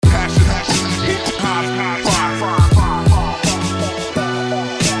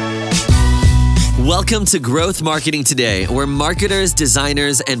Welcome to Growth Marketing Today, where marketers,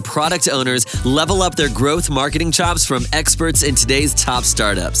 designers, and product owners level up their growth marketing chops from experts in today's top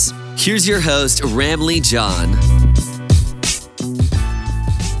startups. Here's your host, Ramlee John.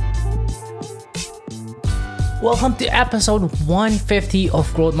 Welcome to episode 150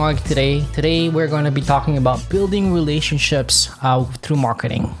 of Growth Marketing Today. Today, we're going to be talking about building relationships through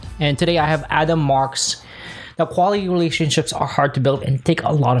marketing. And today, I have Adam Marx. Now, quality relationships are hard to build and take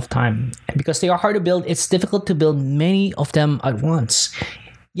a lot of time. And because they are hard to build, it's difficult to build many of them at once.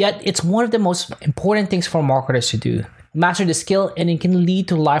 Yet, it's one of the most important things for marketers to do. Master the skill, and it can lead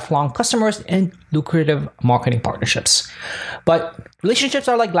to lifelong customers and lucrative marketing partnerships. But relationships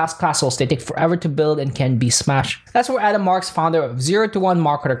are like glass castles. They take forever to build and can be smashed. That's where Adam Marx, founder of 0 to 1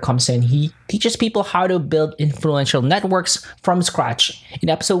 Marketer, comes in. He teaches people how to build influential networks from scratch. In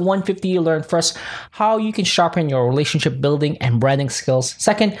episode 150, you learn first how you can sharpen your relationship building and branding skills.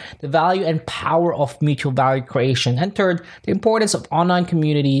 Second, the value and power of mutual value creation. And third, the importance of online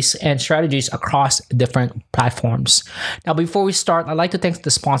communities and strategies across different platforms. Now, before we start, I'd like to thank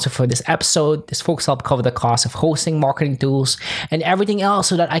the sponsor for this episode. These folks help cover the cost of hosting, marketing tools, and everything else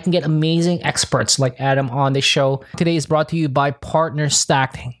so that I can get amazing experts like Adam on the show. Today is brought to you by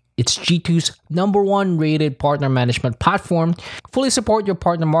PartnerStack. It's G2's #1 rated partner management platform. Fully support your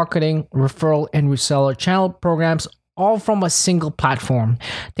partner marketing, referral, and reseller channel programs, all from a single platform.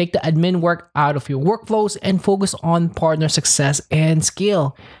 Take the admin work out of your workflows and focus on partner success and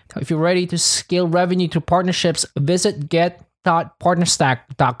scale. Now, if you're ready to scale revenue through partnerships, visit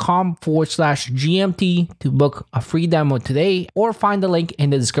get.partnerstack.com/GMT to book a free demo today, or find the link in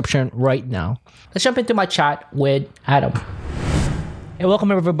the description right now. Let's jump into my chat with Adam. Hey,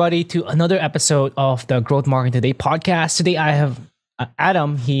 welcome everybody to another episode of the Growth Marketing Today podcast. Today I have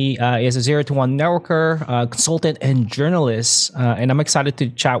Adam. He is a 0 to 1 networker, consultant, and journalist. And I'm excited to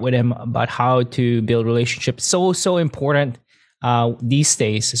chat with him about how to build relationships. So important these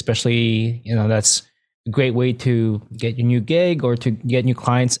days, especially, that's a great way to get your new gig or to get new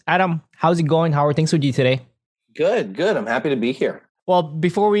clients. Adam, how's it going? How are things with you today? Good. I'm happy to be here. Well,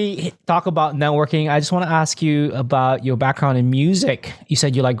 before we talk about networking, I just want to ask you about your background in music. You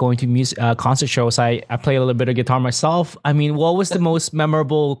said you like going to music concert shows. I play a little bit of guitar myself. I mean, what was the most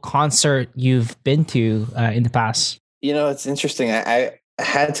memorable concert you've been to in the past? It's interesting. I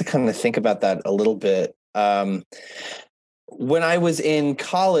had to kind of think about that a little bit. When I was in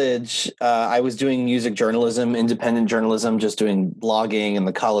college, I was doing music journalism, independent journalism, just doing blogging and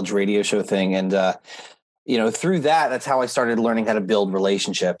the college radio show thing. And through that's how I started learning how to build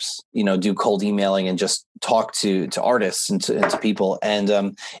relationships, do cold emailing and just talk to artists and to people.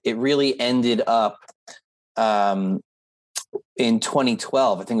 And it really ended up in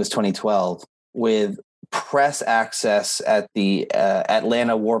 2012, I think it was 2012, with press access at the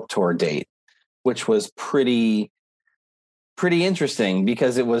Atlanta Warped Tour date, which was pretty interesting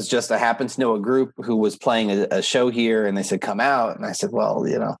because it was just, I happened to know a group who was playing a show here, and they said, come out. And I said, well,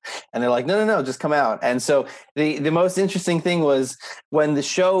 and they're like, no, just come out. And so the most interesting thing was when the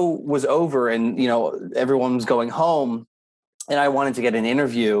show was over and, everyone was going home and I wanted to get an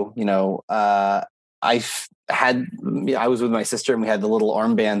interview, I was with my sister and we had the little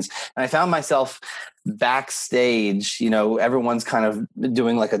armbands, and I found myself backstage, everyone's kind of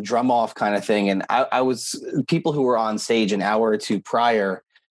doing like a drum off kind of thing. And I was people who were on stage an hour or two prior.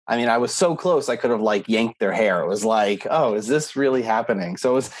 I mean, I was so close, I could have like yanked their hair. It was like, oh, is this really happening?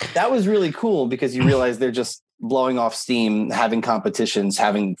 So that was really cool because you realize they're just blowing off steam, having competitions,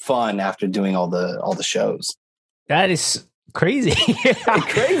 having fun after doing all the shows. That is crazy.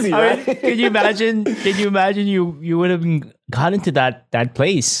 Crazy, right? I mean, can you imagine you would have gotten into that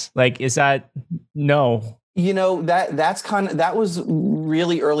place? Like, is that no? That was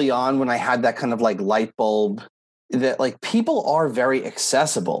really early on when I had that kind of like light bulb that like people are very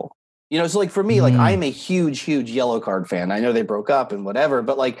accessible. So like for me, like I'm a huge Yellow Card fan. I know they broke up and whatever,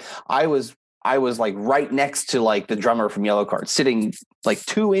 but like I was like right next to like the drummer from Yellow Card, sitting like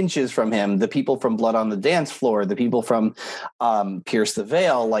 2 inches from him, the people from Blood on the Dance Floor, the people from Pierce the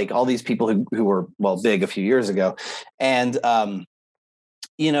Veil, like all these people who were, well, big a few years ago. And, I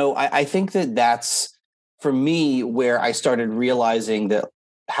think that's for me where I started realizing that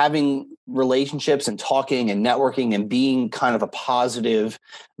having relationships and talking and networking and being kind of a positive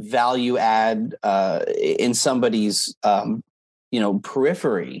value add in somebody's,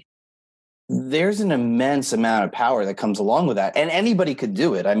 periphery, there's an immense amount of power that comes along with that. And anybody could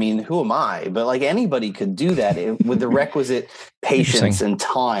do it. I mean, who am I? But like anybody could do that with the requisite patience and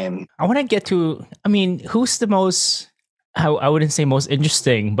time. I want to get to, who's the most, I wouldn't say most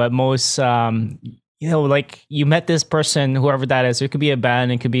interesting, but most like you met this person, whoever that is. It could be a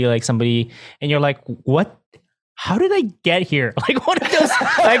band, it could be like somebody, and you're like, what? How did I get here? Like, what are those?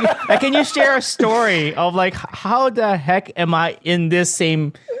 like, can you share a story of like, how the heck am I in this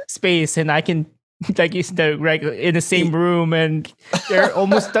same space and I can, like you said, right, in the same room and they're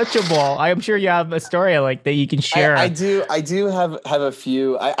almost touchable? I'm sure you have a story like that you can share. I do have a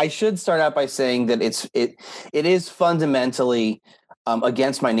few. I should start out by saying that it is fundamentally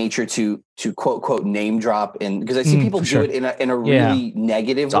against my nature to quote name drop, because I see people do it in a really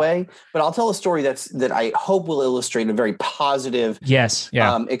negative way. But I'll tell a story that I hope will illustrate a very positive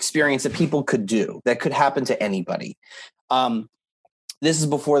experience that people could do, that could happen to anybody. This is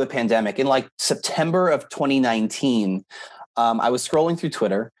before the pandemic. In like September of 2019, I was scrolling through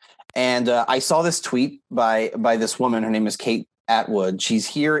Twitter, and I saw this tweet by this woman. Her name is Kate Atwood. She's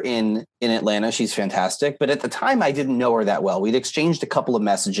here in Atlanta. She's fantastic. But at the time, I didn't know her that well. We'd exchanged a couple of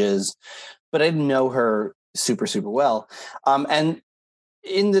messages, but I didn't know her super, super well. And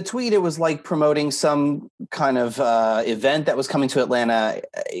in the tweet, it was like promoting some kind of event that was coming to Atlanta,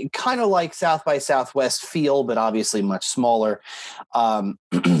 kind of like South by Southwest feel, but obviously much smaller. And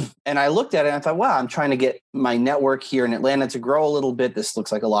I looked at it and I thought, wow, I'm trying to get my network here in Atlanta to grow a little bit. This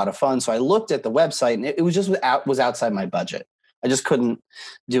looks like a lot of fun. So I looked at the website, and it was just was outside my budget. I just couldn't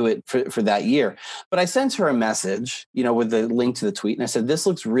do it for that year. But I sent her a message, with the link to the tweet. And I said, this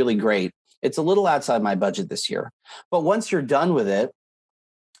looks really great. It's a little outside my budget this year. But once you're done with it,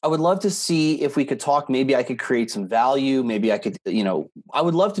 I would love to see if we could talk. Maybe I could create some value. Maybe I could, I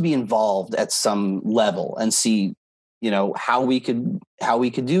would love to be involved at some level and see, how we could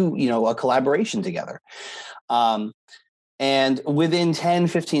do, a collaboration together. And within 10,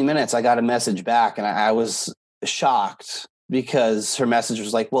 15 minutes, I got a message back, and I was shocked, because her message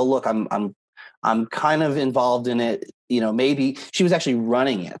was like, well, look, I'm kind of involved in it. Maybe she was actually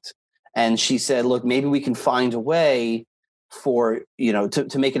running it. And she said, look, maybe we can find a way for,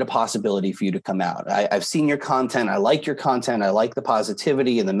 to make it a possibility for you to come out. I've seen your content. I like your content. I like the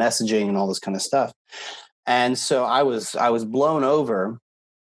positivity and the messaging and all this kind of stuff. And so I was blown over,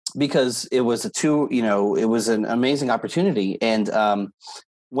 because it was it was an amazing opportunity. And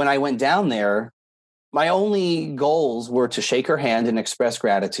when I went down there, my only goals were to shake her hand and express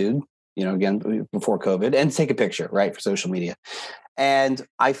gratitude, again, before COVID, and take a picture, right, for social media. And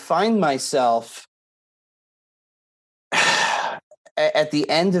I find myself at the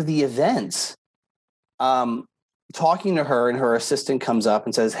end of the event, talking to her, and her assistant comes up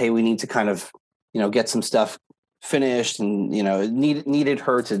and says, hey, we need to kind of, get some stuff finished, and, needed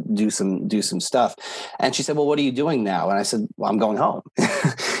her to do some stuff. And she said, well, what are you doing now? And I said, well, I'm going home.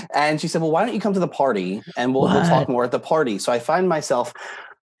 And she said, well, why don't you come to the party, and we'll talk more at the party. So I find myself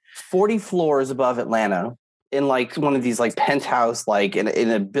 40 floors above Atlanta, in like one of these like penthouse, like in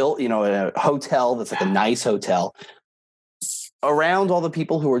a hotel that's like a nice hotel, around all the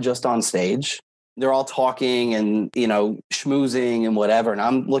people who are just on stage. They're all talking and, schmoozing and whatever. And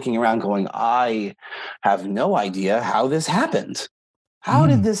I'm looking around going, I have no idea how this happened. How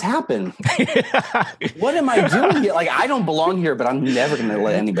did this happen? What am I doing here? Like, I don't belong here, but I'm never going to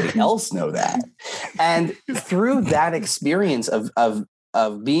let anybody else know that. And through that experience of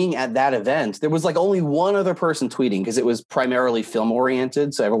being at that event, there was like only one other person tweeting, because it was primarily film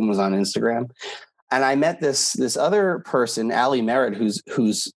oriented. So everyone was on Instagram. And I met this other person, Allie Merritt,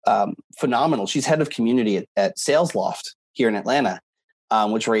 who's phenomenal. She's head of community at Sales Loft here in Atlanta,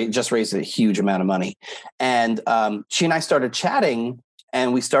 which just raised a huge amount of money. And she and I started chatting,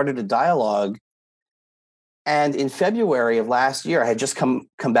 and we started a dialogue. And in February of last year, I had just come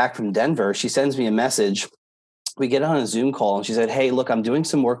back from Denver. She sends me a message. We get on a Zoom call, and she said, hey, look, I'm doing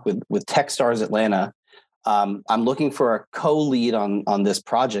some work with Techstars Atlanta. I'm looking for a co-lead on this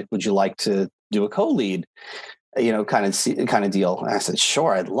project. Would you like to do a co-lead, kind of deal? And I said,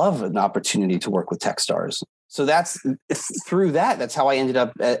 sure, I'd love an opportunity to work with Techstars. So that's how I ended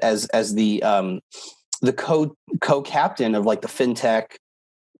up as the co-captain of like the fintech,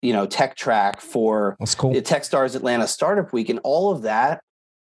 tech track for the Techstars Atlanta Startup Week. And all of that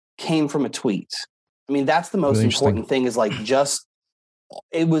came from a tweet. I mean, that's the most important thing, is like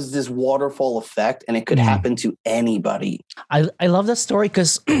it was this waterfall effect, and it could happen to anybody. I love that story,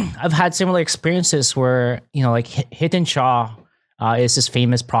 because I've had similar experiences where, like Hiten Shah is this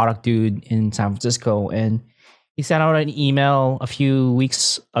famous product dude in San Francisco, and he sent out an email a few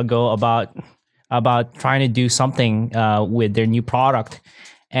weeks ago about trying to do something with their new product,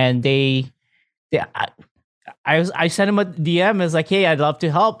 and I sent him a DM. It's like, hey, I'd love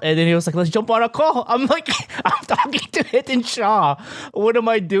to help. And then he was like, let's jump on a call. I'm like, I'm talking to Hiten Shah. What am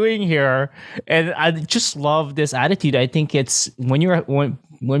I doing here? And I just love this attitude. I think it's when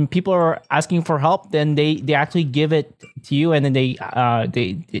when people are asking for help, then they actually give it to you, and then they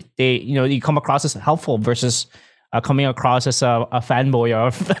you come across as helpful versus coming across as a fanboy or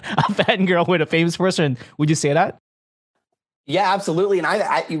a fangirl with a famous person. Would you say that? Yeah, absolutely. And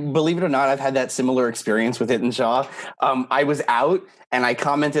I believe it or not, I've had that similar experience with Hit and Shaw. I was out and I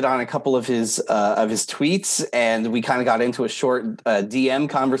commented on a couple of his tweets, and we kind of got into a short DM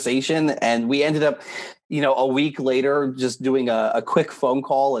conversation, and we ended up, a week later, just doing a quick phone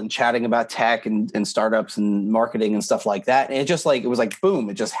call and chatting about tech and startups and marketing and stuff like that. And it just it was like, boom,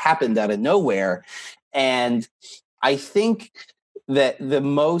 it just happened out of nowhere. And I think that the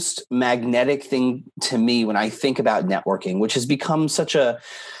most magnetic thing to me when I think about networking, which has become such a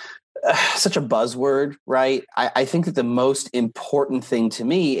buzzword, right? I think that the most important thing to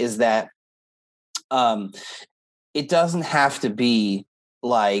me is that it doesn't have to be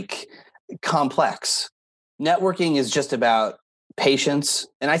like complex. Networking is just about patience.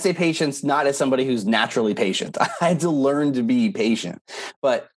 And I say patience not as somebody who's naturally patient. I had to learn to be patient,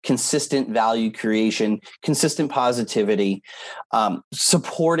 but consistent value creation, consistent positivity,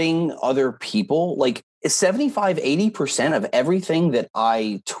 supporting other people. Like 75-80% of everything that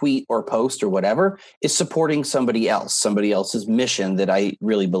I tweet or post or whatever is supporting somebody else's mission that I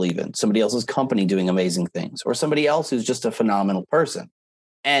really believe in, somebody else's company doing amazing things, or somebody else who's just a phenomenal person.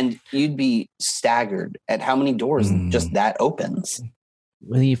 And you'd be staggered at how many doors just that opens.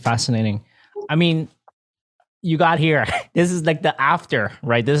 Really fascinating. I mean, you got here. This is like the after,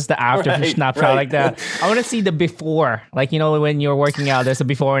 right? This is the after snapshot like that. I want to see the before. Like, when you're working out, there's a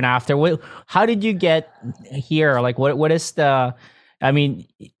before and after. How did you get here? Like, what is the... I mean,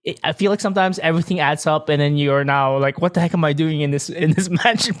 I feel like sometimes everything adds up, and then you're now like, "What the heck am I doing in this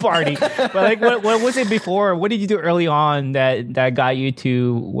mansion party?" But like, what was it before? What did you do early on that got you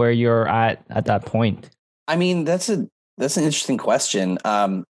to where you're at that point? I mean, that's an interesting question.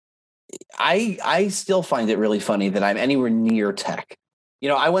 I still find it really funny that I'm anywhere near tech.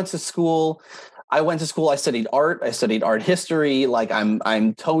 I went to school. I studied art. I studied art history. Like,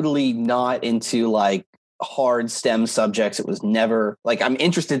 I'm totally not into like hard STEM subjects. It was never like, I'm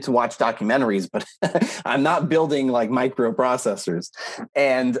interested to watch documentaries, but I'm not building like microprocessors.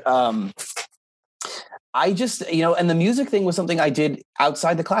 And I just, and the music thing was something I did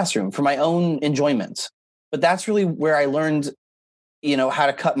outside the classroom for my own enjoyment. But that's really where I learned, how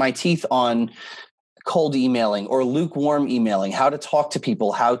to cut my teeth on cold emailing or lukewarm emailing, how to talk to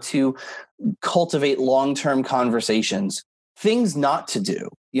people, how to cultivate long-term conversations, things not to do.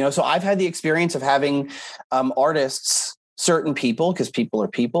 So I've had the experience of having artists, certain people, because people are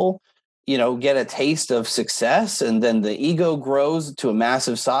people, get a taste of success, and then the ego grows to a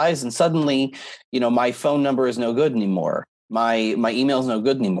massive size, and suddenly, my phone number is no good anymore. My email is no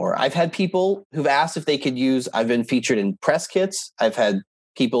good anymore. I've had people who've asked if they could use, I've been featured in press kits. I've had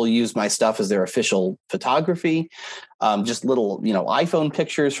people use my stuff as their official photography, just little, iPhone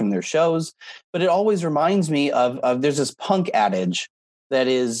pictures from their shows. But it always reminds me of there's this punk adage that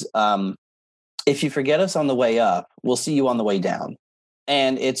is, if you forget us on the way up, we'll see you on the way down.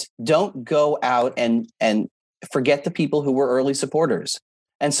 And it's, don't go out and forget the people who were early supporters.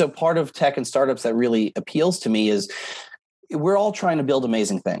 And so part of tech and startups that really appeals to me is we're all trying to build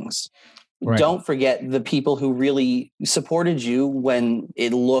amazing things. Right. Don't forget the people who really supported you when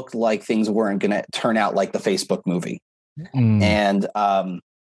it looked like things weren't going to turn out like the Facebook movie. And,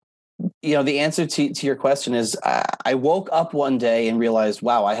 the answer to your question is I woke up one day and realized,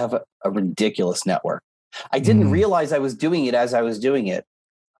 wow, I have a ridiculous network. I didn't realize I was doing it as I was doing it.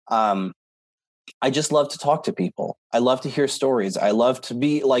 I just love to talk to people. I love to hear stories. I love to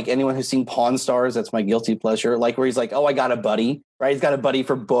be like anyone who's seen Pawn Stars. That's my guilty pleasure. Like where he's like, oh, I got a buddy, right? He's got a buddy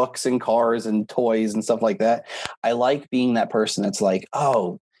for books and cars and toys and stuff like that. I like being that person that's like,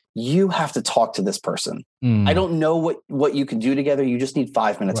 oh, you have to talk to this person. I don't know what you can do together. You just need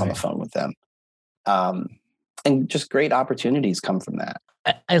 5 minutes on the phone with them. And just great opportunities come from that.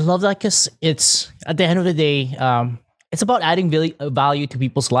 I love that because it's, at the end of the day, it's about adding value to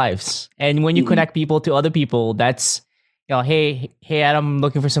people's lives. And when you connect people to other people, that's, hey, Adam, I'm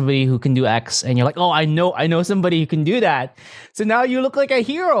looking for somebody who can do X. And you're like, oh, I know somebody who can do that. So now you look like a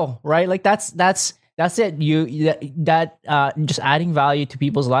hero, right? Like that's it. Just adding value to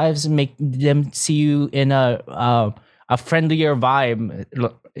people's lives and make them see you in a friendlier vibe.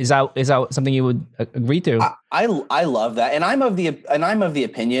 Is that something you would agree to? I love that. And I'm of the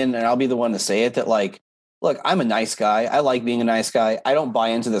opinion, and I'll be the one to say it, that like, look, I'm a nice guy. I like being a nice guy. I don't buy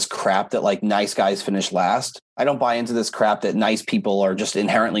into this crap that like nice guys finish last. I don't buy into this crap that nice people are just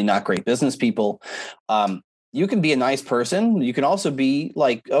inherently not great business people. You can be a nice person. You can also be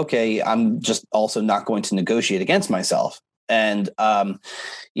like, okay, I'm just also not going to negotiate against myself. And,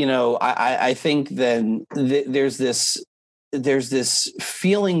 I think then there's this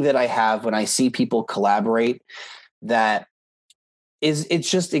feeling that I have when I see people collaborate that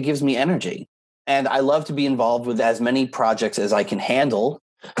it gives me energy. And I love to be involved with as many projects as I can handle.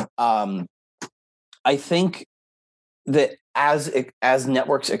 I think that as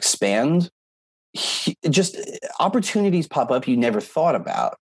networks expand, just opportunities pop up you never thought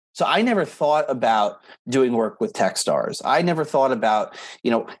about. So I never thought about doing work with Techstars. I never thought about,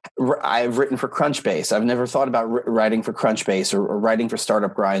 I've written for Crunchbase. I've never thought about writing for Crunchbase or writing for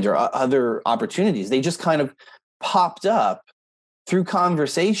Startup Grind or other opportunities. They just kind of popped up through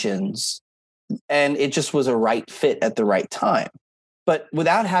conversations, and it just was a right fit at the right time. But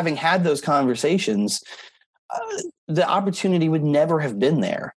without having had those conversations, the opportunity would never have been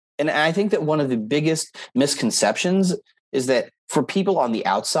there. And I think that one of the biggest misconceptions is that for people on the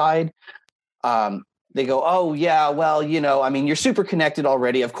outside, they go, oh, yeah, well, you're super connected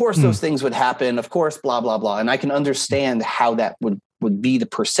already. Of course, those things would happen. Of course, blah, blah, blah. And I can understand how that would be the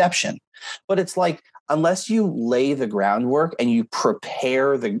perception. But it's like, unless you lay the groundwork and you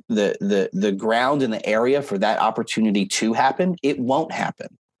prepare the ground and the area for that opportunity to happen, it won't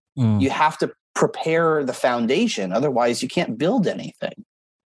happen. You have to prepare the foundation. Otherwise, you can't build anything.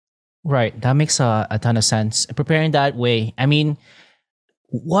 Right. That makes a ton of sense. Preparing that way. I mean,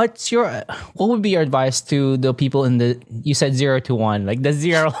 what would be your advice to the people you said 0 to 1, like the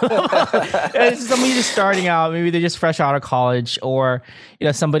 0? It's somebody just starting out, maybe they're just fresh out of college, or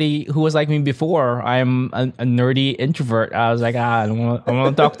somebody who was like me before. I'm a nerdy introvert. I was like, I don't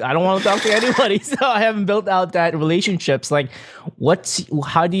want to talk to anybody, so I haven't built out that relationships. Like,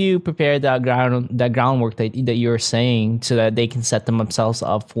 how do you prepare that groundwork that you're saying so that they can set themselves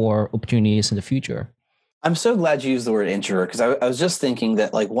up for opportunities in the future? I'm so glad you used the word introvert, because I was just thinking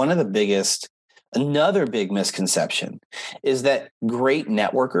that like another big misconception is that great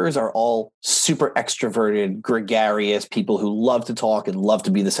networkers are all super extroverted, gregarious people who love to talk and love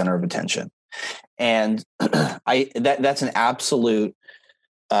to be the center of attention. And that's an absolute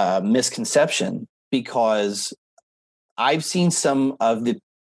misconception, because I've seen some of the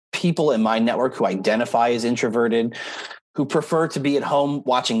people in my network who identify as introverted, who prefer to be at home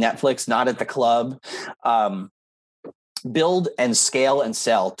watching Netflix, not at the club, build and scale and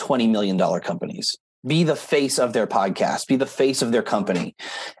sell $20 million companies, be the face of their podcast, be the face of their company.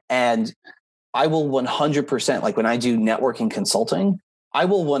 And I will 100%, like when I do networking consulting, I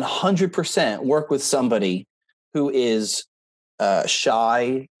will 100% work with somebody who is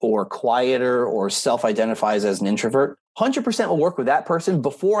shy or quieter or self-identifies as an introvert. 100% will work with that person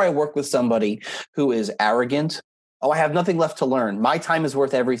before I work with somebody who is arrogant. Oh, I have nothing left to learn. My time is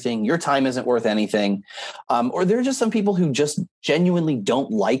worth everything. Your time isn't worth anything. Or there are just some people who just genuinely don't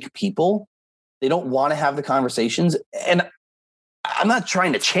like people. They don't want to have the conversations. And I'm not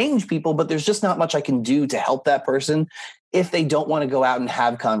trying to change people, but there's just not much I can do to help that person if they don't want to go out and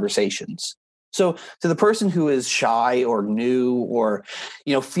have conversations. So to the person who is shy or new or,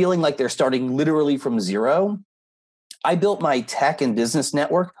 feeling like they're starting literally from zero, I built my tech and business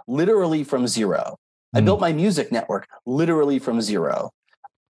network literally from zero. I built my music network literally from zero.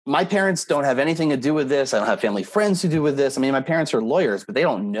 My parents don't have anything to do with this. I don't have family friends who do with this. I mean, my parents are lawyers, but they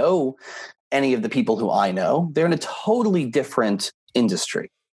don't know any of the people who I know. They're in a totally different industry.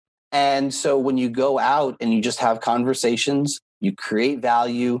 And so when you go out and you just have conversations, you create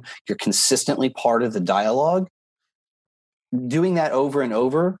value, you're consistently part of the dialogue, doing that over and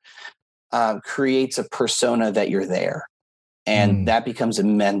over creates a persona that you're there. And that becomes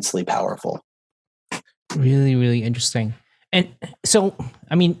immensely powerful. Really, really interesting. And so,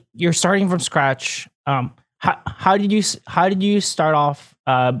 I mean, you're starting from scratch. How did you start off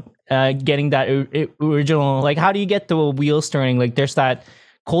getting that original? Like, how do you get the wheels turning? Like, there's that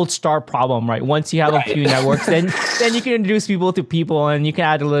cold start problem, right? Once you have a few networks, then you can introduce people to people, and you can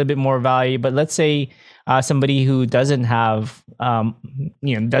add a little bit more value. But let's say somebody who doesn't have,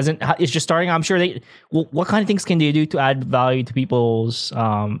 is just starting. I'm sure what kind of things can they do to add value to people's,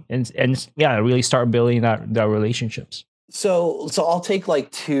 really start building that relationships? So I'll take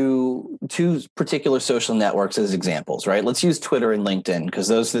like two particular social networks as examples, right? Let's use Twitter and LinkedIn, because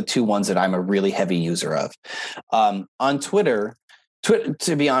those are the two ones that I'm a really heavy user of. On Twitter,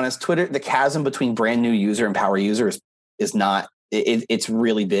 to be honest, Twitter, the chasm between brand new user and power user is not. It's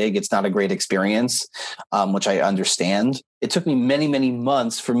really big. It's not a great experience, which I understand. It took me many, many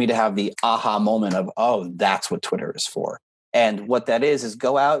months for me to have the aha moment of, oh, that's what Twitter is for. And what that is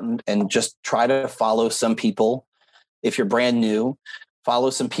go out and just try to follow some people. If you're brand new, follow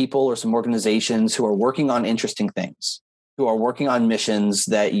some people or some organizations who are working on interesting things, who are working on missions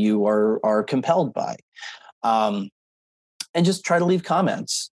that you are compelled by. and just try to leave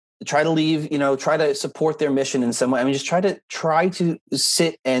comments, try to support their mission in some way. I mean, just try to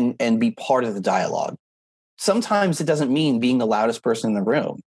sit and be part of the dialogue. Sometimes it doesn't mean being the loudest person in the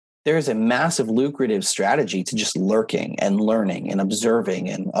room. There is a massive lucrative strategy to just lurking and learning and observing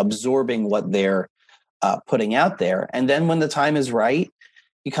and absorbing what they're putting out there. And then when the time is right,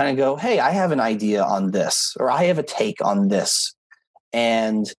 you kind of go, hey, I have an idea on this, or I have a take on this.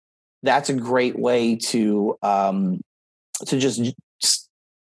 And that's a great way to just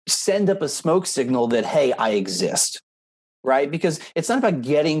send up a smoke signal that, hey, I exist, right? Because it's not about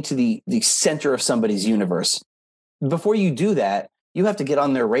getting to the center of somebody's universe. Before you do that, you have to get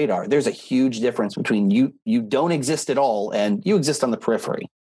on their radar. There's a huge difference between you don't exist at all and you exist on the periphery.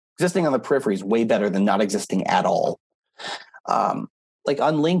 Existing on the periphery is way better than not existing at all. Like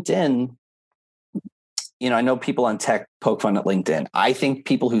on LinkedIn, I know people on tech poke fun at LinkedIn. I think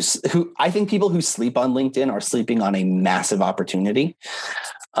people who sleep on LinkedIn are sleeping on a massive opportunity.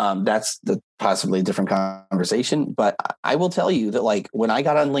 That's possibly a different conversation, but I will tell you that like when I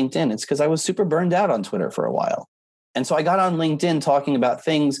got on LinkedIn, it's because I was super burned out on Twitter for a while. And so I got on LinkedIn talking about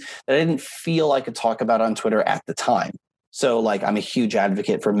things that I didn't feel I could talk about on Twitter at the time. So like I'm a huge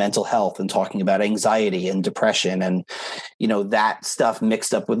advocate for mental health and talking about anxiety and depression and, that stuff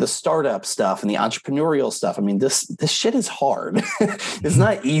mixed up with the startup stuff and the entrepreneurial stuff. I mean, this shit is hard. It's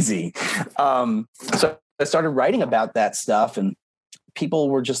not easy. So I started writing about that stuff and people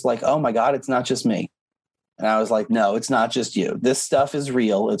were just like, oh my God, it's not just me. And I was like, no, it's not just you. This stuff is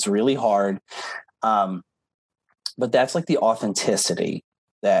real. It's really hard. But that's like the authenticity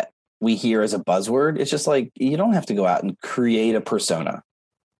that we hear as a buzzword. It's just like, you don't have to go out and create a persona.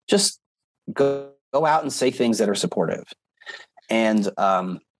 Just go out and say things that are supportive. And,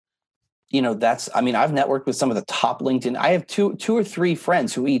 I've networked with some of the top LinkedIn. I have two or three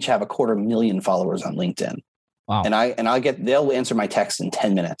friends who each have 250,000 followers on LinkedIn. Wow. And they'll answer my text in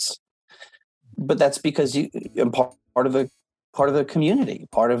 10 minutes. But that's because I'm part of the community,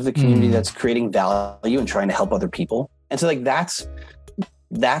 that's creating value and trying to help other people. And so like, that's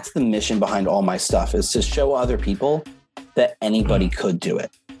the mission behind all my stuff, is to show other people that anybody could do it.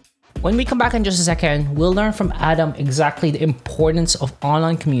 When we come back in just a second, we'll learn from Adam exactly the importance of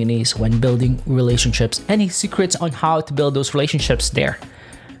online communities when building relationships and his secrets on how to build those relationships there.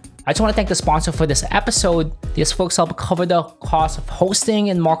 I just want to thank the sponsor for this episode. These folks help cover the cost of hosting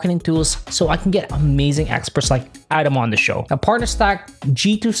and marketing tools so I can get amazing experts like Adam on the show. Now, PartnerStack,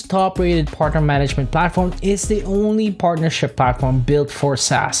 G2's top-rated partner management platform, is the only partnership platform built for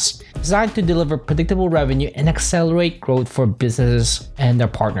SaaS, designed to deliver predictable revenue and accelerate growth for businesses and their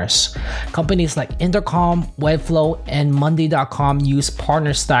partners. Companies like Intercom, Webflow, and Monday.com use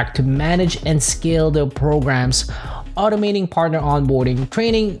PartnerStack to manage and scale their programs, automating partner onboarding,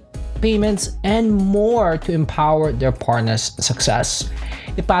 training, payments, and more to empower their partners' success.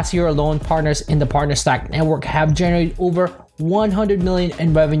 The past year alone, partners in the PartnerStack network have generated over $100 million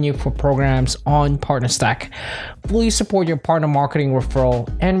in revenue for programs on PartnerStack. Fully support your partner marketing, referral,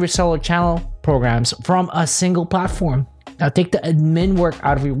 and reseller channel programs from a single platform. Now take the admin work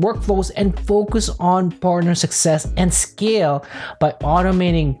out of your workflows and focus on partner success and scale by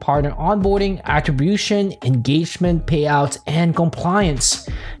automating partner onboarding, attribution, engagement, payouts, and compliance.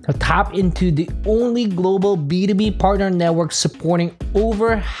 Now tap into the only global B2B partner network supporting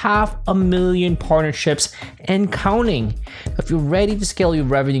over 500,000 partnerships and counting. If you're ready to scale your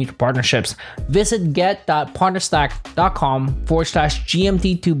revenue to partnerships, visit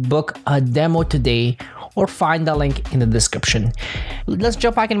get.partnerstack.com/GMT to book a demo today, or find the link in the description. Let's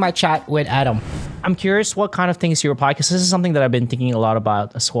jump back in my chat with Adam. I'm curious what kind of things you reply, because this is something that I've been thinking a lot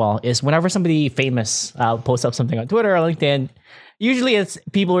about as well, is whenever somebody famous posts up something on Twitter or LinkedIn, usually it's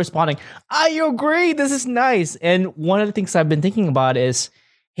people responding, I agree, this is nice. And one of the things I've been thinking about is,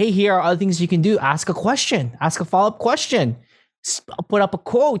 hey, here are other things you can do. Ask a question, ask a follow-up question. Put up a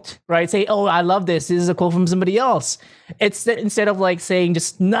quote, right? Say, oh, I love this. This is a quote from somebody else. It's instead of like saying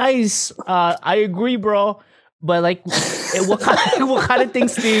just nice, I agree, bro. But like, what kind of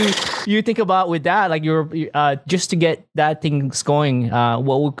things do you think about with that? Like, you're just to get that things going.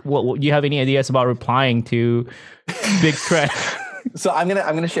 What do you have any ideas about replying to big trend? So I'm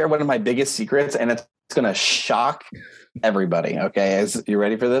gonna share one of my biggest secrets, and it's gonna shock everybody. Okay, you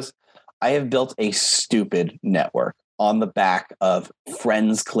ready for this? I have built a stupid network on the back of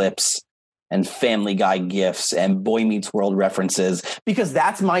Friends clips and Family Guy gifs and Boy Meets World references, because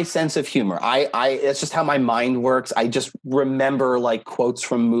that's my sense of humor. It's just how my mind works. I just remember like quotes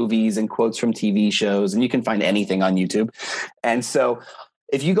from movies and quotes from TV shows, and you can find anything on YouTube. And so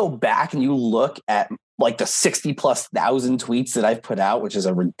if you go back and you look at like the 60,000+ tweets that I've put out, which is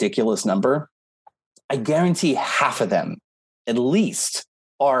a ridiculous number, I guarantee half of them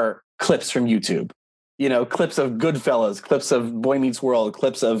are clips from YouTube. You know, clips of Goodfellas, clips of Boy Meets World,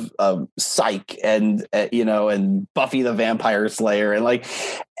 clips of Psych, and and Buffy the Vampire Slayer, and like,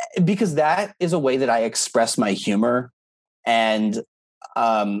 because that is a way that I express my humor, and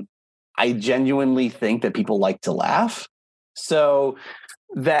I genuinely think that people like to laugh. So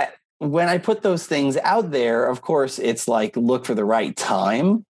that when I put those things out there, of course, it's like, look for the right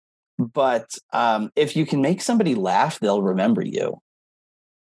time. But if you can make somebody laugh, they'll remember you.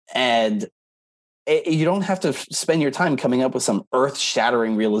 And you don't have to spend your time coming up with some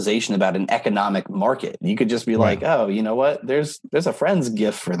earth-shattering realization about an economic market. You could just be like, oh, you know what? There's a Friends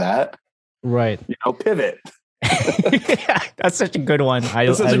gif for that. Right. Pivot. That's such a good one.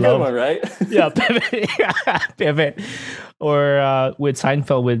 That's such a good one, right? Yeah, pivot. Pivot. Or with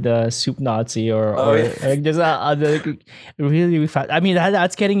Seinfeld with Soup Nazi, or like there's other really fast. I mean,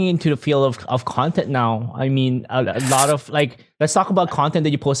 that's getting into the field of content now. I mean, a lot of like, let's talk about content that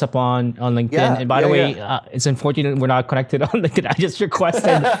you post up on LinkedIn. Yeah, and by the way, it's unfortunate we're not connected on LinkedIn. I just requested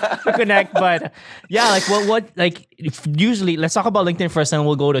to connect, but yeah, like what like usually, let's talk about LinkedIn first, and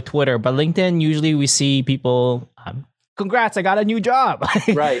we'll go to Twitter. But LinkedIn, usually we see people. Congrats, I got a new job.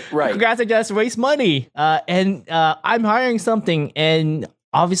 Right. Congrats, I just raised money. And I'm hiring something. And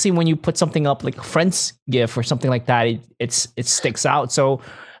obviously when you put something up like a Friends GIF or something like that, it sticks out. So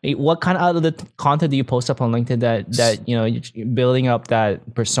what kind of other content do you post up on LinkedIn that you're building up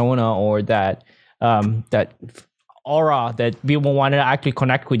that persona, or that aura that people want to actually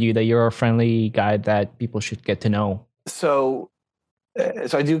connect with you, that you're a friendly guy that people should get to know? So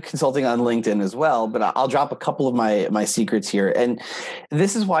I do consulting on LinkedIn as well, but I'll drop a couple of my secrets here. And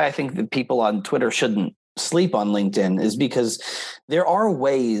this is why I think that people on Twitter shouldn't sleep on LinkedIn, is because there are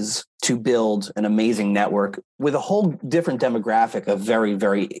ways to build an amazing network with a whole different demographic of very,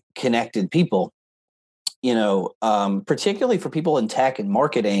 very connected people. Particularly for people in tech and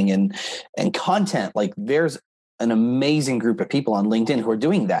marketing and content, like there's an amazing group of people on LinkedIn who are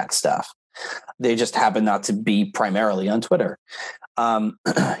doing that stuff. They just happen not to be primarily on Twitter.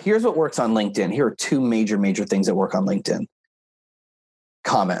 Here's what works on LinkedIn. Here are two major things that work on LinkedIn.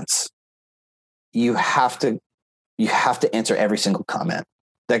 Comments. You have to answer every single comment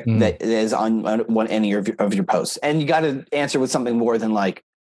that is on any of your posts, and you got to answer with something more than like,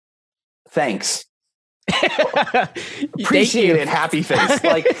 thanks. Appreciate it, happy face.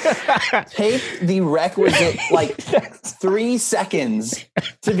 Like, take the requisite 3 seconds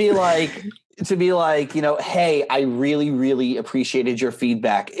to be like, hey, I really appreciated your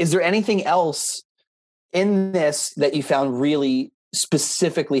feedback. Is there anything else in this that you found really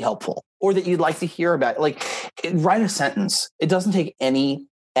specifically helpful, or that you'd like to hear about? Like, write a sentence. It doesn't take any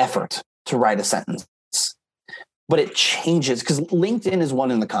effort to write a sentence, but it changes, because LinkedIn is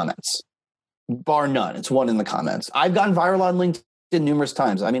one in the comments. Bar none. It's one in the comments. I've gone viral on LinkedIn numerous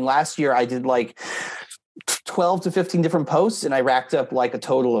times. I mean, last year I did like 12 to 15 different posts, and I racked up like a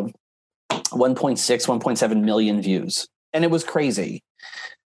total of 1.7 million views. And it was crazy.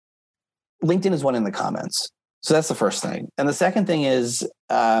 LinkedIn is one in the comments. So that's the first thing. And the second thing is,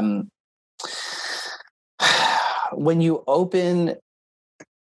 when you open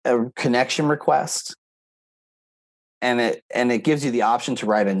a connection request and it gives you the option to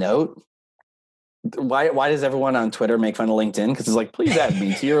write a note, why does everyone on Twitter make fun of LinkedIn? Because it's like, please add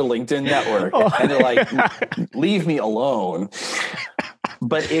me to your LinkedIn network. And they're like, leave me alone.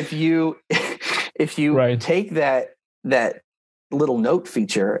 But if you take that little note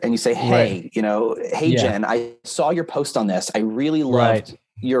feature and you say, hey, Jen, I saw your post on this. I really loved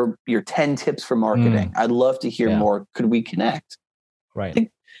your 10 tips for marketing. I'd love to hear more. Could we connect?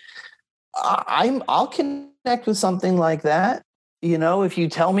 Right. I'll connect with something like that. If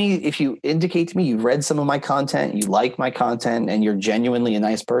you indicate to me you've read some of my content, you like my content, and you're genuinely a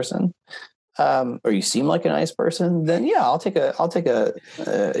nice person, or you seem like a nice person, then yeah, I'll take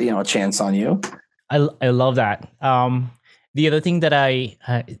a chance on you. I love that. The other thing that I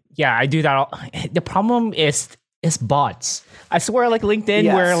do that. The problem is bots. I swear, like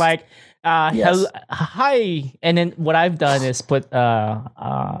LinkedIn, where like, hi, and then what I've done is put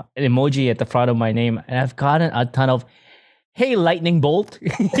an emoji at the front of my name, and I've gotten a ton of, hey, lightning bolt.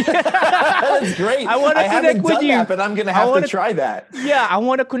 That's great. I haven't done that, but I'm going to have to try that. Yeah, I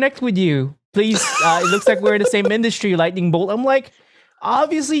want to connect with you. Please. It looks like we're in the same industry, lightning bolt. I'm like,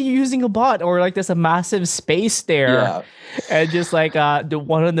 obviously you're using a bot, or like there's a massive space there. Yeah. And just like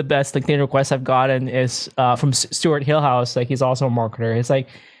one of the best LinkedIn requests I've gotten is from Stuart Hillhouse. Like, he's also a marketer. It's like,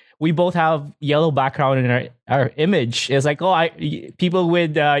 we both have yellow background in our image. It's like, people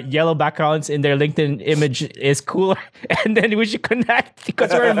with yellow backgrounds in their LinkedIn image is cooler, and then we should connect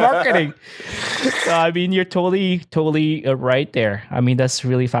because we're in marketing. So I mean, you're totally right there. I mean, that's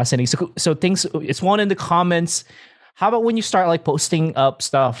really fascinating. So things. It's one in the comments. How about when you start like posting up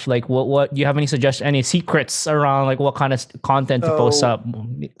stuff? Like, what do you have any suggestions, any secrets around like what kind of content to post up?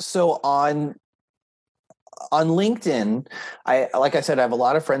 So on LinkedIn, like I said, I have a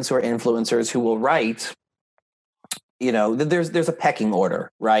lot of friends who are influencers who will write. There's a pecking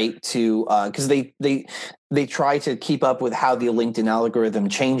order, right? To because they try to keep up with how the LinkedIn algorithm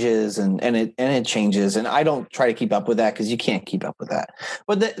changes and it changes, and I don't try to keep up with that because you can't keep up with that,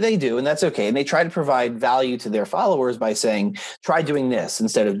 but they do, and that's okay. And they try to provide value to their followers by saying, try doing this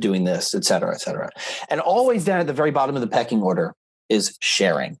instead of doing this, et cetera, et cetera. And always down at the very bottom of the pecking order is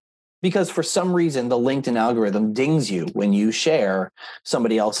sharing. Because for some reason, the LinkedIn algorithm dings you when you share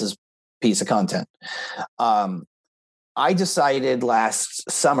somebody else's piece of content. I decided last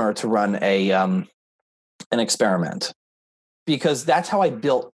summer to run an experiment, because that's how I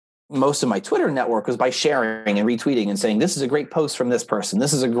built most of my Twitter network, was by sharing and retweeting and saying, this is a great post from this person.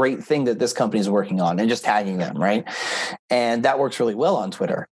 This is a great thing that this company is working on, and just tagging them, right? And that works really well on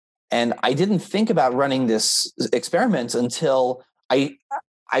Twitter. And I didn't think about running this experiment until I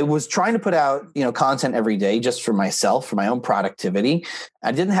was trying to put out, content every day just for myself, for my own productivity.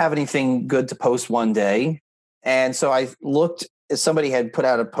 I didn't have anything good to post one day. And so I looked, somebody had put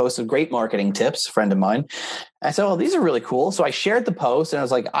out a post of great marketing tips, a friend of mine. I said, oh, these are really cool. So I shared the post and I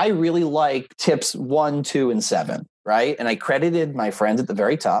was like, I really like tips 1, 2, and 7, right? And I credited my friends at the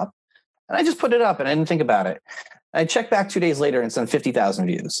very top, and I just put it up and I didn't think about it. And I checked back 2 days later and it's done 50,000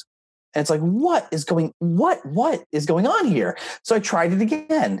 views. And it's like, what is going on here? So I tried it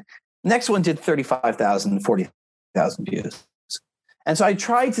again. Next one did 35,000, 40,000 views. And so I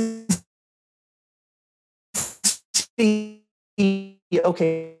tried to see,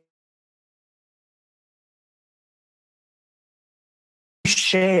 okay,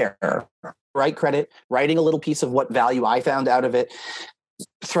 share, right? Credit, writing a little piece of what value I found out of it,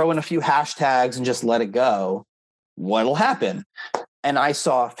 throw in a few hashtags and just let it go. What'll happen? And I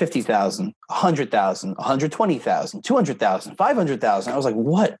saw 50,000, 100,000, 120,000, 200,000, 500,000. I was like,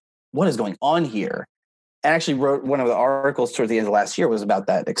 what is going on here? And I actually wrote one of the articles towards the end of last year was about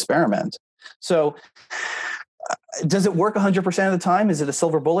that experiment. So does it work 100% of the time? Is it a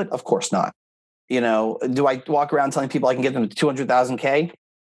silver bullet? Of course not. Do I walk around telling people I can get them to 200,000K?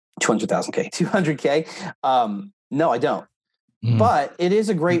 200K? No, I don't. But it is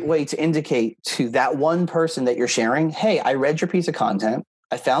a great way to indicate to that one person that you're sharing, hey, I read your piece of content.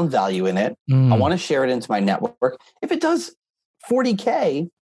 I found value in it. I want to share it into my network. If it does 40K,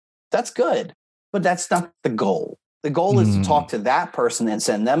 that's good. But that's not the goal. The goal is to talk to that person and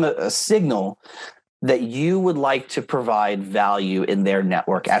send them a signal that you would like to provide value in their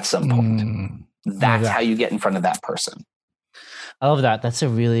network at some point. That's how you get in front of that person. I love that. That's a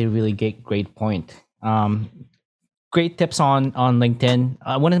really, really great point. Great tips on LinkedIn.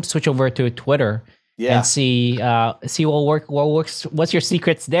 I want to switch over to Twitter and see what works. What's your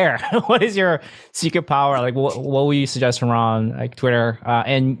secrets there? What is your secret power? Like what would you suggest around like Twitter?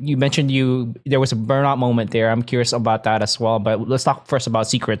 And you mentioned there was a burnout moment there. I'm curious about that as well. But let's talk first about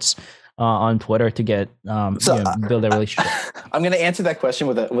secrets on Twitter to get build a relationship. I'm going to answer that question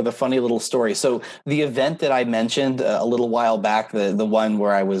with a funny little story. So the event that I mentioned a little while back, the one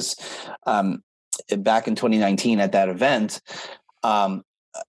where I was back in 2019 at that event,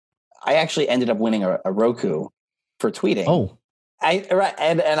 I actually ended up winning a Roku for tweeting. Oh,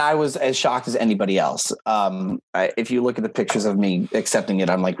 and I was as shocked as anybody else. If you look at the pictures of me accepting it,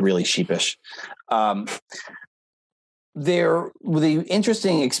 I'm like really sheepish. The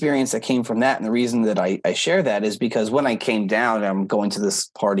interesting experience that came from that, and the reason that I share that is because when I came down and I'm going to this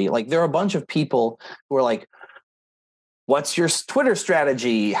party, like there are a bunch of people who are like, what's your Twitter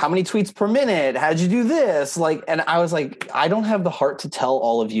strategy? How many tweets per minute? How'd you do this? Like, and I was like, I don't have the heart to tell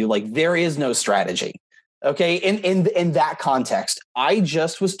all of you, like, there is no strategy. Okay. In that context, I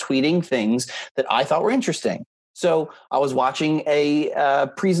just was tweeting things that I thought were interesting. So I was watching a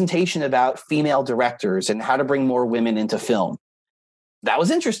presentation about female directors and how to bring more women into film. That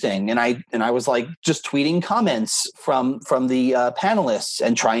was interesting. And I was like, just tweeting comments from the panelists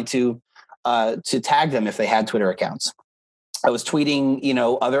and trying to tag them if they had Twitter accounts. I was tweeting,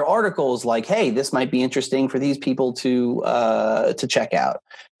 other articles like, hey, this might be interesting for these people to check out.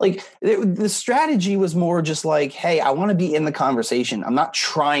 Like the strategy was more just like, hey, I want to be in the conversation. I'm not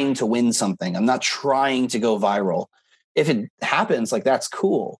trying to win something. I'm not trying to go viral. If it happens, like that's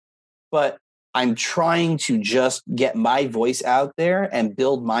cool. But I'm trying to just get my voice out there and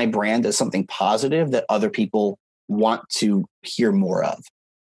build my brand as something positive that other people want to hear more of.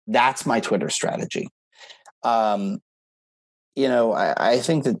 That's my Twitter strategy. I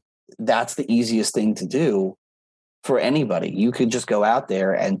think that that's the easiest thing to do for anybody. You could just go out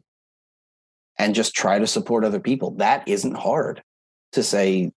there and just try to support other people. That isn't hard to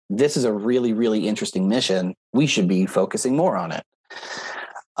say, this is a really, really interesting mission. We should be focusing more on it.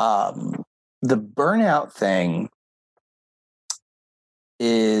 The burnout thing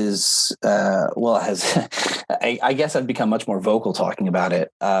is, I guess I've become much more vocal talking about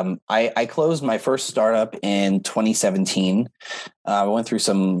it. I closed my first startup in 2017. I went through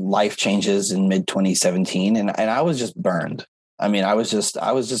some life changes in mid 2017 and I was just burned. I mean, I was just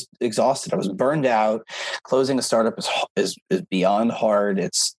exhausted. I was burned out. Closing a startup is beyond hard.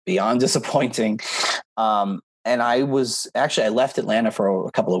 It's beyond disappointing. And I left Atlanta for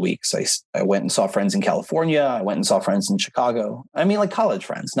a couple of weeks. I went and saw friends in California. I went and saw friends in Chicago. I mean, like college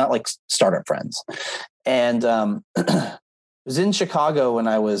friends, not like startup friends. And I was in Chicago when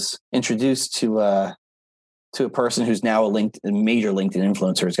I was introduced to a person who's now a major LinkedIn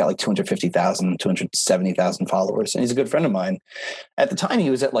influencer. He's got like 250,000, 270,000 followers. And he's a good friend of mine. At the time,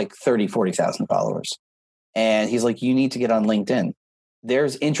 he was at like 30, 40,000 followers. And he's like, you need to get on LinkedIn.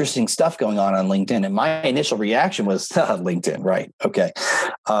 There's interesting stuff going on LinkedIn. And my initial reaction was, LinkedIn, right? Okay.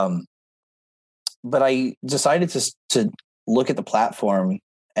 But I decided to look at the platform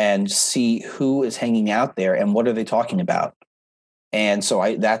and see who is hanging out there and what are they talking about. And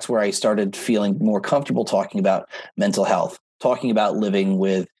so that's where I started feeling more comfortable talking about mental health, talking about living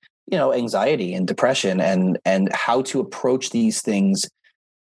with, anxiety and depression and how to approach these things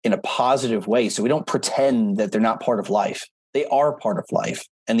in a positive way. So we don't pretend that they're not part of life. They are part of life.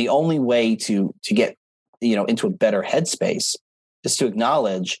 And the only way to get, into a better headspace is to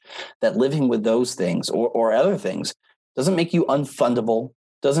acknowledge that living with those things or other things doesn't make you unfundable,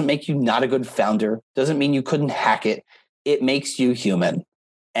 doesn't make you not a good founder, doesn't mean you couldn't hack it. It makes you human.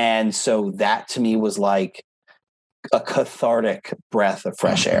 And so that to me was like a cathartic breath of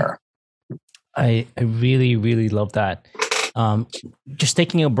fresh air. I really, really love that. Just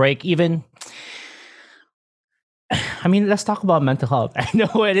taking a break, let's talk about mental health. I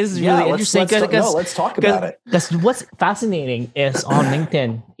know it is really interesting. Let's talk about it. Because what's fascinating is on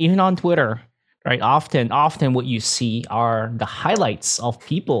LinkedIn, even on Twitter, right? Often what you see are the highlights of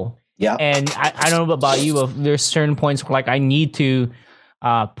people. Yeah. And I don't know about you, but there's certain points where like I need to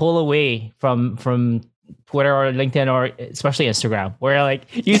pull away from Twitter or LinkedIn or especially Instagram, where like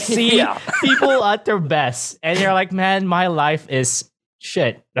you see people at their best and you're like, man, my life is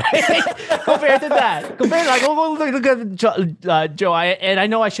shit. Compared to that. Look at Joe. And I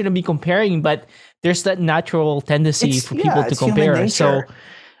know I shouldn't be comparing, but there's that natural tendency for people to compare. So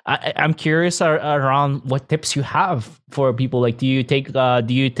I'm curious around what tips you have for people. Like, do you take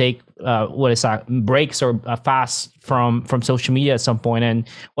breaks or fast from social media at some point? And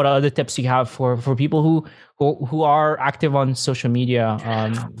what are other tips you have for people who are active on social media?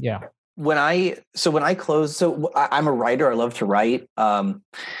 When I close, I'm a writer. I love to write. One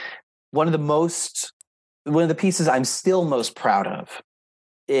of the pieces I'm still most proud of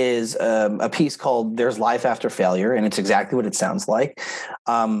is a piece called "There's Life After Failure," and it's exactly what it sounds like.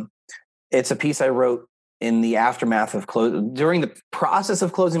 It's a piece I wrote in the aftermath of during the process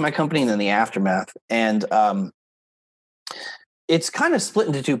of closing my company, and then the aftermath. And it's kind of split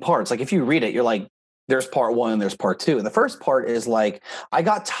into two parts. Like if you read it, you're like, there's part one and there's part two. And the first part is like, I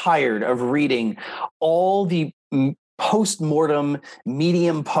got tired of reading all the post-mortem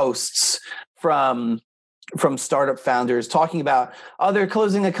medium posts from startup founders talking about, they're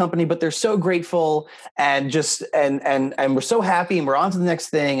closing a company, but they're so grateful and just, and we're so happy and we're on to the next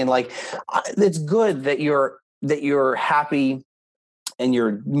thing. And like, it's good that you're happy and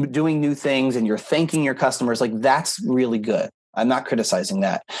you're doing new things and you're thanking your customers. Like that's really good. I'm not criticizing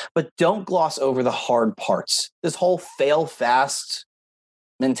that, but don't gloss over the hard parts. This whole fail fast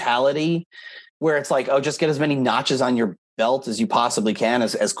mentality where it's like, just get as many notches on your belt as you possibly can,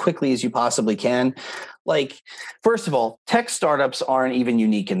 as quickly as you possibly can. Like, first of all, tech startups aren't even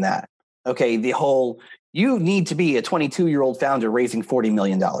unique in that. Okay. The whole, you need to be a 22-year-old founder raising $40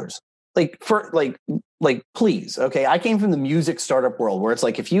 million. Please. Okay. I came from the music startup world where it's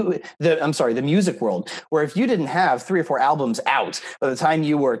like, the music world, where if you didn't have 3 or 4 albums out by the time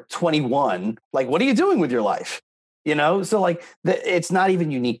you were 21, like, what are you doing with your life? So like it's not even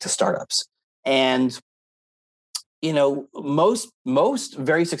unique to startups. And, most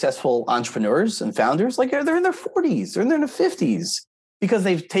very successful entrepreneurs and founders, like they're in their 40s, they're in their 50s because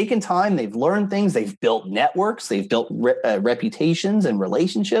they've taken time, they've learned things, they've built networks, they've built reputations and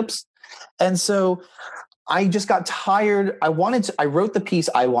relationships. And so I just got tired. I wrote the piece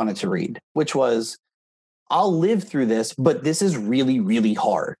I wanted to read, which was, I'll live through this, but this is really, really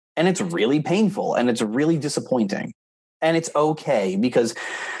hard. And it's really painful and it's really disappointing. And it's okay because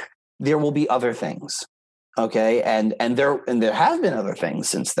there will be other things. Okay. And there have been other things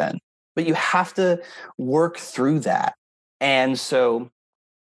since then, but you have to work through that. And so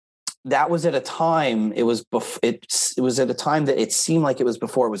that was at a time, it was at a time that it seemed like it was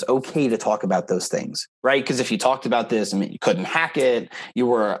before it was okay to talk about those things, right? Because if you talked about this, I mean, you couldn't hack it. You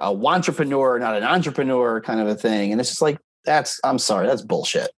were a wantrepreneur, not an entrepreneur kind of a thing. And it's just like, I'm sorry, that's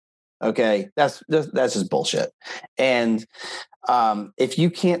bullshit. Okay. That's just bullshit. And if you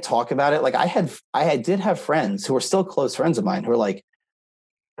can't talk about it, like I did have friends who were still close friends of mine who were like,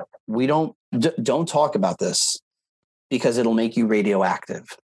 we don't talk about this because it'll make you radioactive.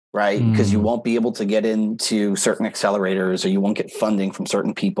 Right? Because you won't be able to get into certain accelerators or you won't get funding from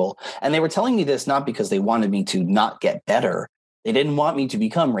certain people. And they were telling me this not because they wanted me to not get better. They didn't want me to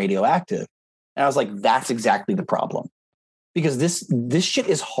become radioactive. And I was like, that's exactly the problem. Because this shit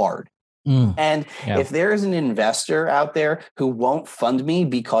is hard. And if there is an investor out there who won't fund me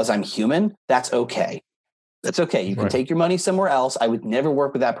because I'm human, that's okay. That's okay. You can take your money somewhere else. I would never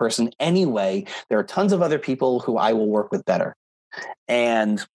work with that person anyway. There are tons of other people who I will work with better.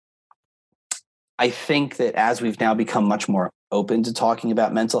 And I think that as we've now become much more open to talking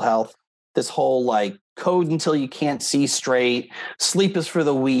about mental health, this whole like code until you can't see straight, sleep is for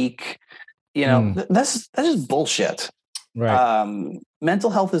the weak, that's just bullshit. Right. Mental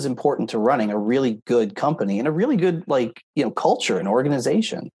health is important to running a really good company and a really good culture and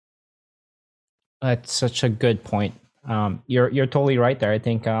organization. That's such a good point. You're totally right there. I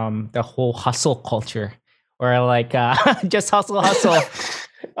think the whole hustle culture, or like just hustle.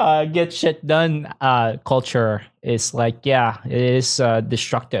 Get shit done culture is like, it is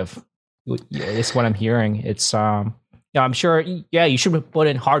destructive. It's what I'm hearing. It's I'm sure you should put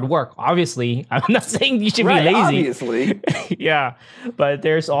in hard work, obviously. I'm not saying you should be lazy, obviously. But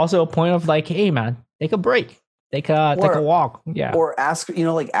there's also a point of like, hey man, take a break, take a walk, or ask,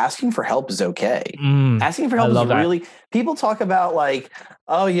 asking for help is okay. Asking for help is really, people talk about like,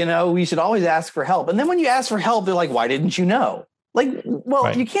 we should always ask for help, and then when you ask for help, they're like, why didn't you know? Like,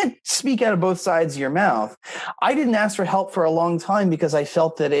 well, you can't speak out of both sides of your mouth. I didn't ask for help for a long time because I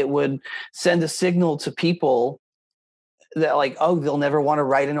felt that it would send a signal to people that like, oh, they'll never want to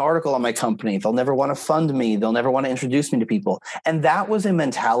write an article on my company. They'll never want to fund me. They'll never want to introduce me to people. And that was a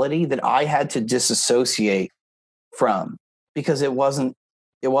mentality that I had to disassociate from because it wasn't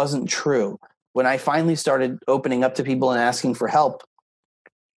true. When I finally started opening up to people and asking for help,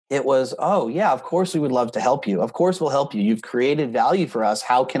 it was, oh, yeah, of course we would love to help you. Of course we'll help you. You've created value for us.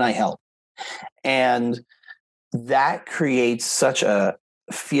 How can I help? And that creates such a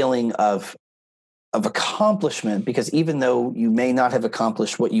feeling of accomplishment, because even though you may not have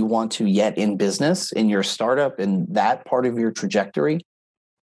accomplished what you want to yet in business, in your startup, in that part of your trajectory,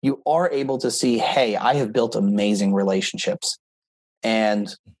 you are able to see, hey, I have built amazing relationships.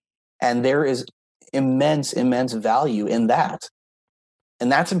 And there is immense value in that.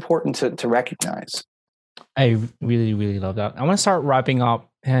 And that's important to recognize. I really, really love that. I want to start wrapping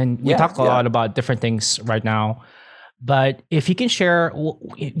up. And we talked a lot about different things right now. But if you can share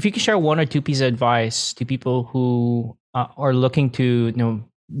one or two pieces of advice to people who are looking to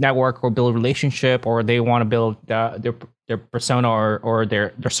network or build a relationship, or they want to build their persona or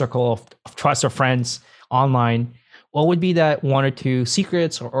their circle of trust or friends online, what would be that one or two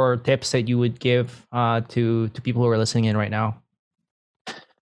secrets or tips that you would give to people who are listening in right now?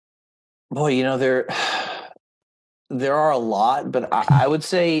 Boy, there are a lot, but I would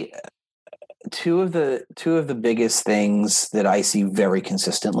say two of the biggest things that I see very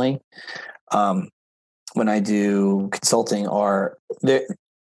consistently when I do consulting are there.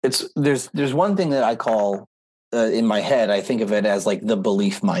 There's one thing that I call in my head, I think of it as like the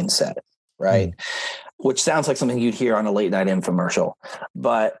belief mindset, right? Which sounds like something you'd hear on a late night infomercial,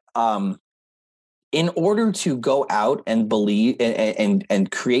 but in order to go out and believe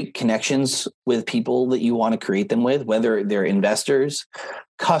and create connections with people that you want to create them with, whether they're investors,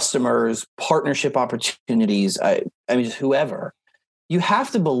 customers, partnership opportunities, whoever, you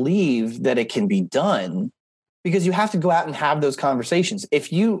have to believe that it can be done, because you have to go out and have those conversations.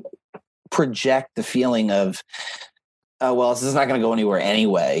 If you project the feeling of, oh, well, this is not going to go anywhere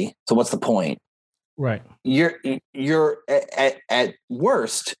anyway, so what's the point? Right. You're at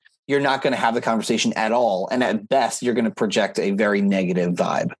worst, you're not going to have the conversation at all. And at best, you're going to project a very negative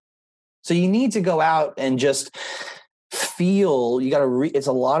vibe. So you need to go out and just feel, it's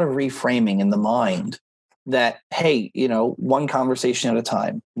a lot of reframing in the mind. that, hey, one conversation at a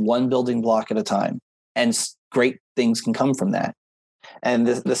time, one building block at a time, and great things can come from that. And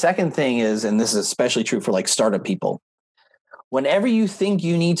the second thing is, and this is especially true for like startup people, whenever you think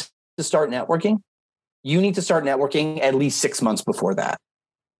you need to start networking, you need to start networking at least 6 months before that.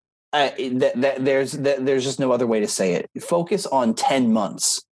 There's just no other way to say it. Focus on 10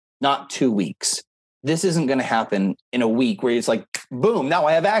 months, not 2 weeks. This isn't going to happen in a week where it's like, boom, now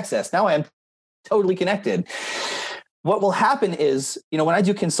I have access. Now I am totally connected. What will happen is, when I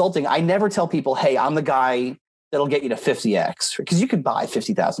do consulting, I never tell people, hey, I'm the guy that'll get you to 50x, because you could buy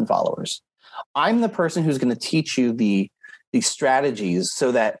 50,000 followers. I'm the person who's going to teach you the strategies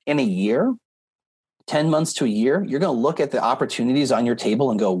so that in a year, 10 months to a year, you're going to look at the opportunities on your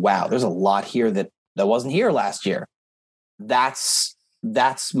table and go, wow, there's a lot here that wasn't here last year. That's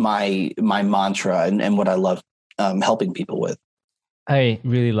my mantra and what I love helping people with. I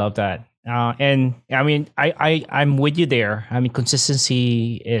really love that. And I mean, I'm with you there. I mean,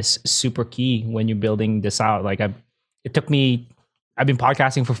 consistency is super key when you're building this out. Like I've been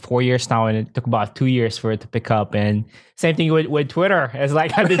podcasting for 4 years now, and it took about 2 years for it to pick up. And same thing with Twitter. It's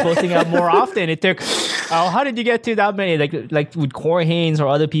like I've been posting up more often. It took, how did you get to that many? Like with Corey Haynes or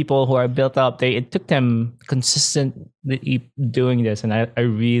other people who are built up, it took them consistently doing this. And I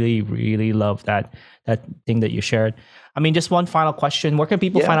really, really love that thing that you shared. I mean, just one final question. Where can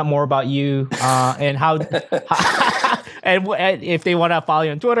people find out more about you and how and if they want to follow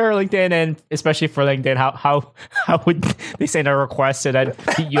you on Twitter, LinkedIn, and especially for LinkedIn, how would they send a request so that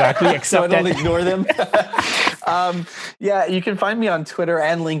you actually accept so I don't ignore them? You can find me on Twitter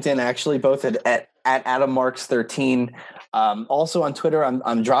and LinkedIn, actually, both at Adam Marx 13. Also on Twitter,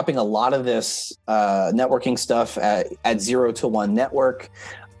 I'm dropping a lot of this networking stuff at 0 to 1 Network.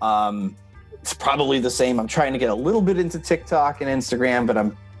 It's probably the same. I'm trying to get a little bit into TikTok and Instagram, but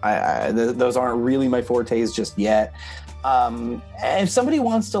those aren't really my fortes just yet. And if somebody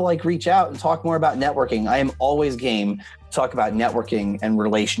wants to reach out and talk more about networking, I am always game to talk about networking and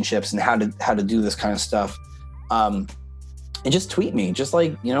relationships and how to do this kind of stuff. And just tweet me, just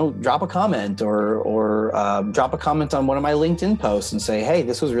drop a comment or drop a comment on one of my LinkedIn posts and say, hey,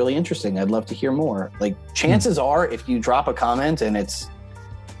 this was really interesting. I'd love to hear more. Chances are, if you drop a comment and it's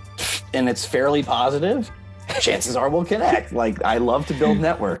fairly positive, chances are we'll connect. I love to build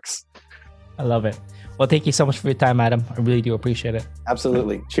networks. I love it. Well, thank you so much for your time, Adam. I really do appreciate it.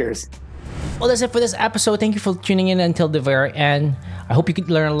 Absolutely. Cheers. Well, that's it for this episode. Thank you for tuning in until the very end. I hope you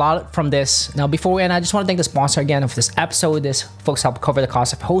could learn a lot from this. Now, before we end, I just want to thank the sponsor again of this episode. This folks help cover the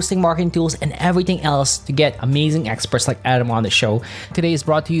cost of hosting, marketing tools, and everything else to get amazing experts like Adam on the show. Today is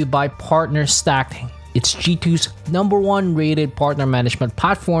brought to you by PartnerStack. It's G2's #1 rated partner management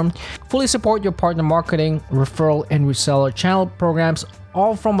platform. Fully support your partner marketing, referral, and reseller channel programs,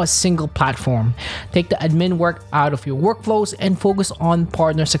 all from a single platform. Take the admin work out of your workflows and focus on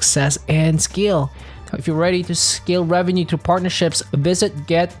partner success and scale. If you're ready to scale revenue through partnerships, visit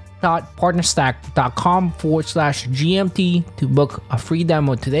get.partnerstack.com/GMT to book a free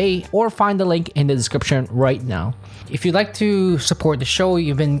demo today, or find the link in the description right now. If you'd like to support the show,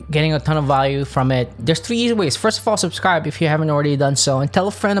 you've been getting a ton of value from it. There's 3 easy ways. First of all, subscribe if you haven't already done so, and tell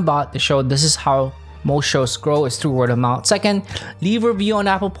a friend about the show. This is how most shows grow, is through word of mouth. Second, leave a review on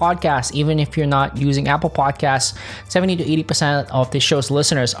Apple Podcasts. Even if you're not using Apple Podcasts, 70 to 80% of the show's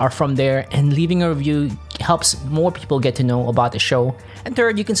listeners are from there, and leaving a review helps more people get to know about the show. And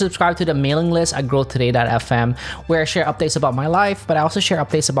third, you can subscribe to the mailing list at growtoday.fm, where I share updates about my life, but I also share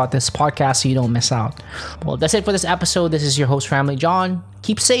updates about this podcast so you don't miss out. Well, that's it for this episode. This is your host, Ramley John.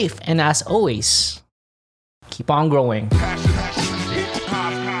 Keep safe, and as always, keep on growing.